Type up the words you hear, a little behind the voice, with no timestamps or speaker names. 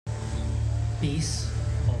piece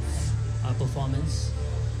of our performance,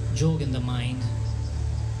 Jog in the Mind.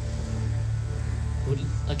 Would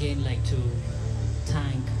again like to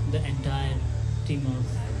thank the entire team of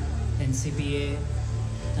NCPA.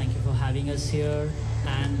 Thank you for having us here,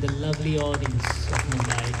 and the lovely audience of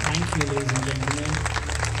Mumbai. Thank you, ladies and gentlemen.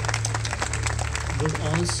 Would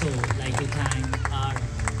also like to thank our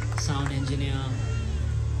sound engineer,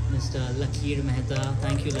 Mr. Lakir Mehta.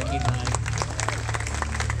 Thank you, Lakir Bhai.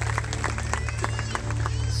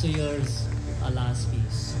 So here's our last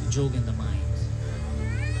piece, Jog in the Mind.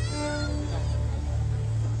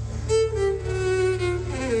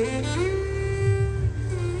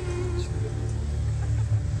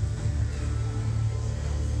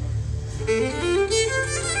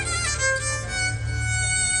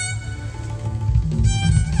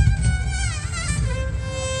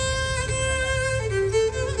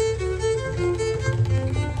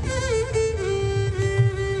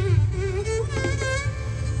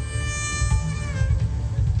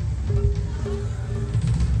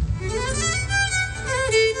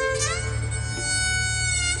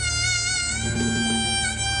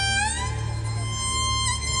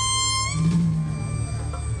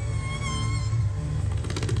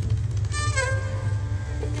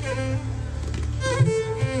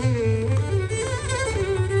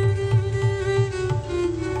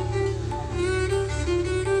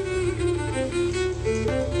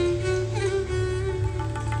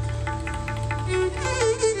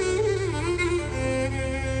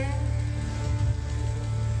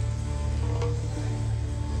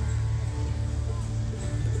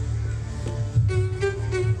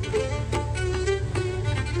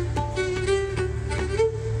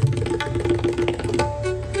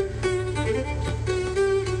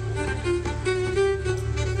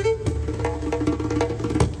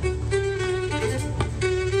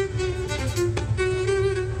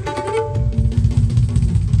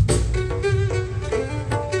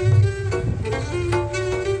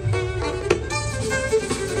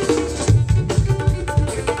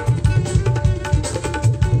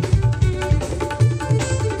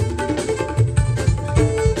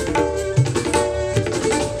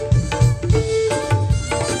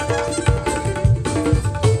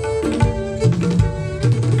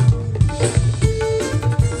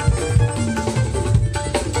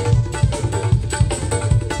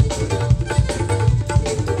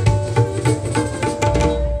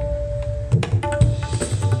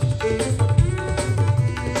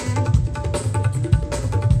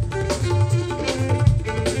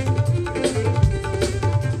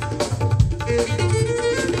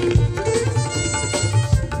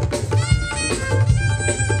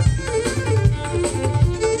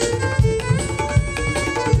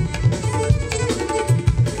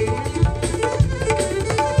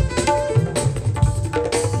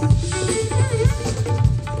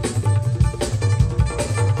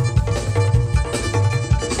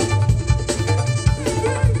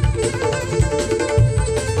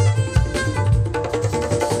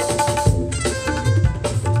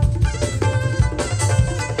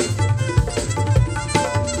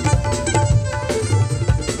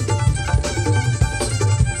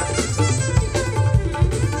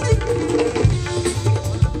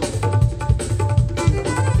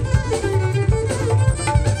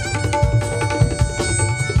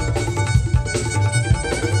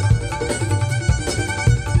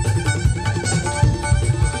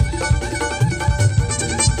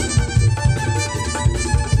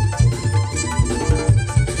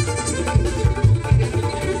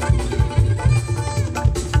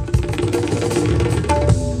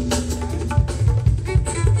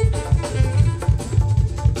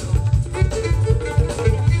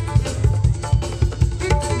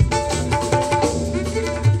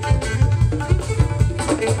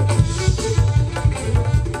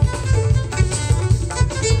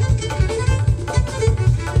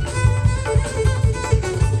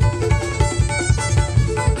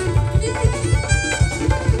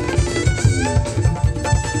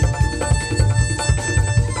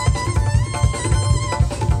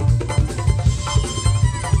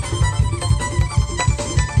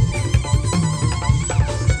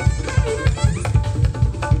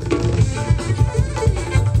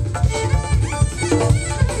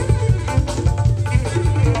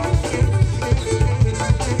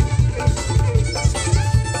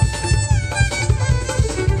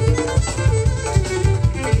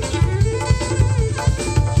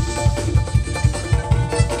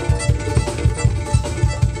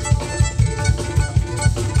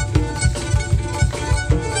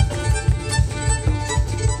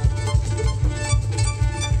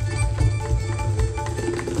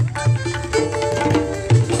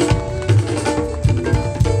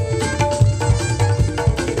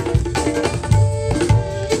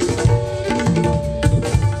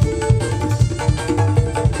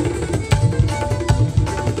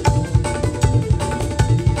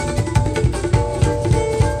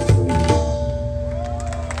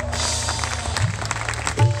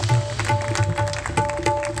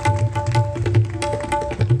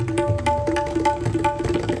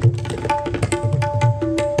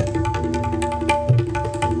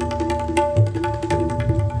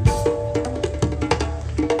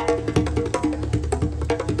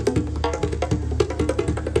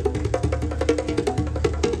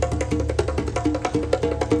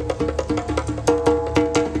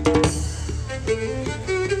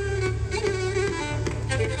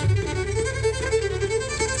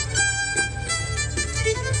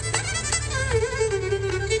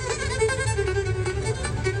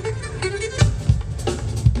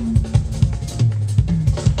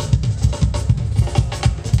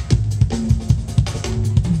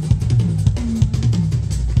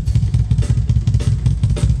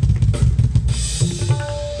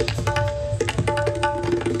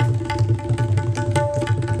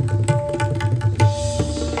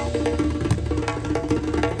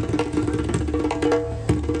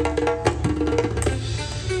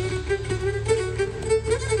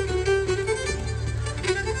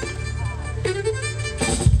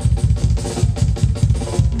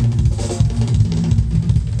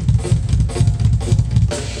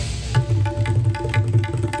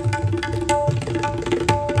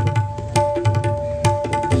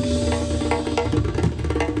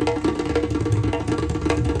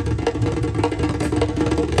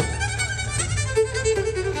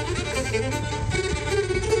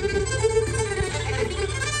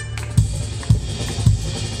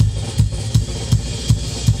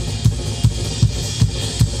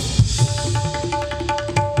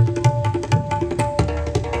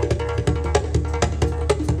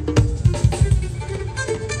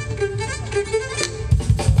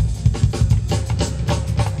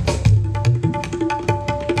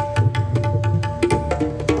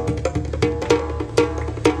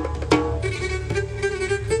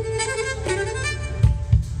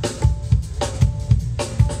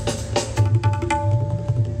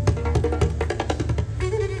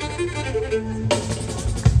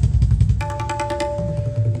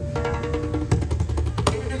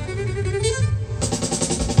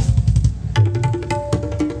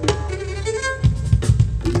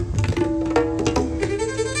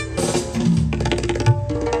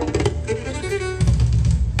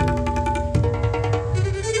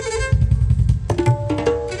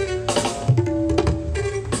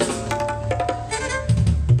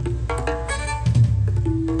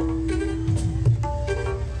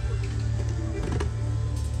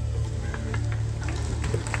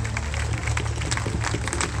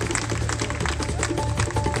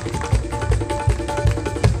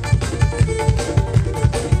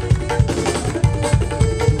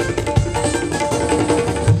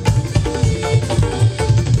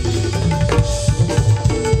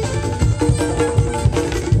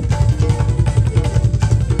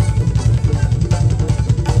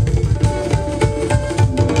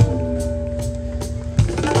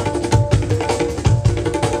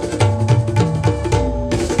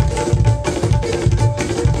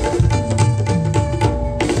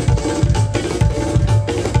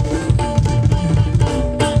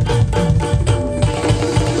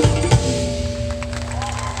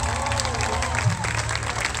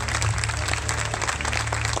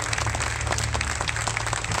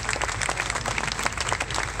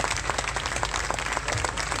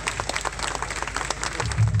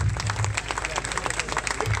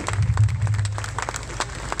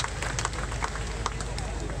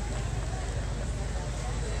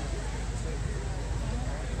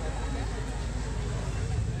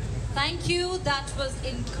 Thank you. That was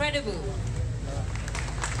incredible.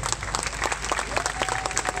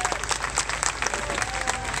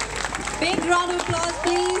 Big round of applause,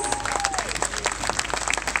 please.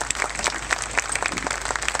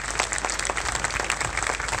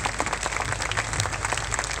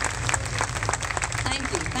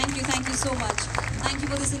 Thank you so much. Thank you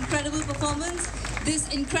for this incredible performance.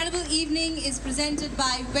 This incredible evening is presented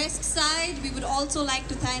by West Side. We would also like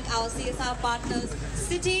to thank our CSR partners,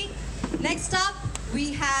 Citi. Next up,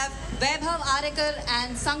 we have Vaibhav Arekar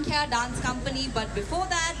and Sankhya Dance Company. But before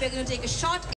that, we're going to take a short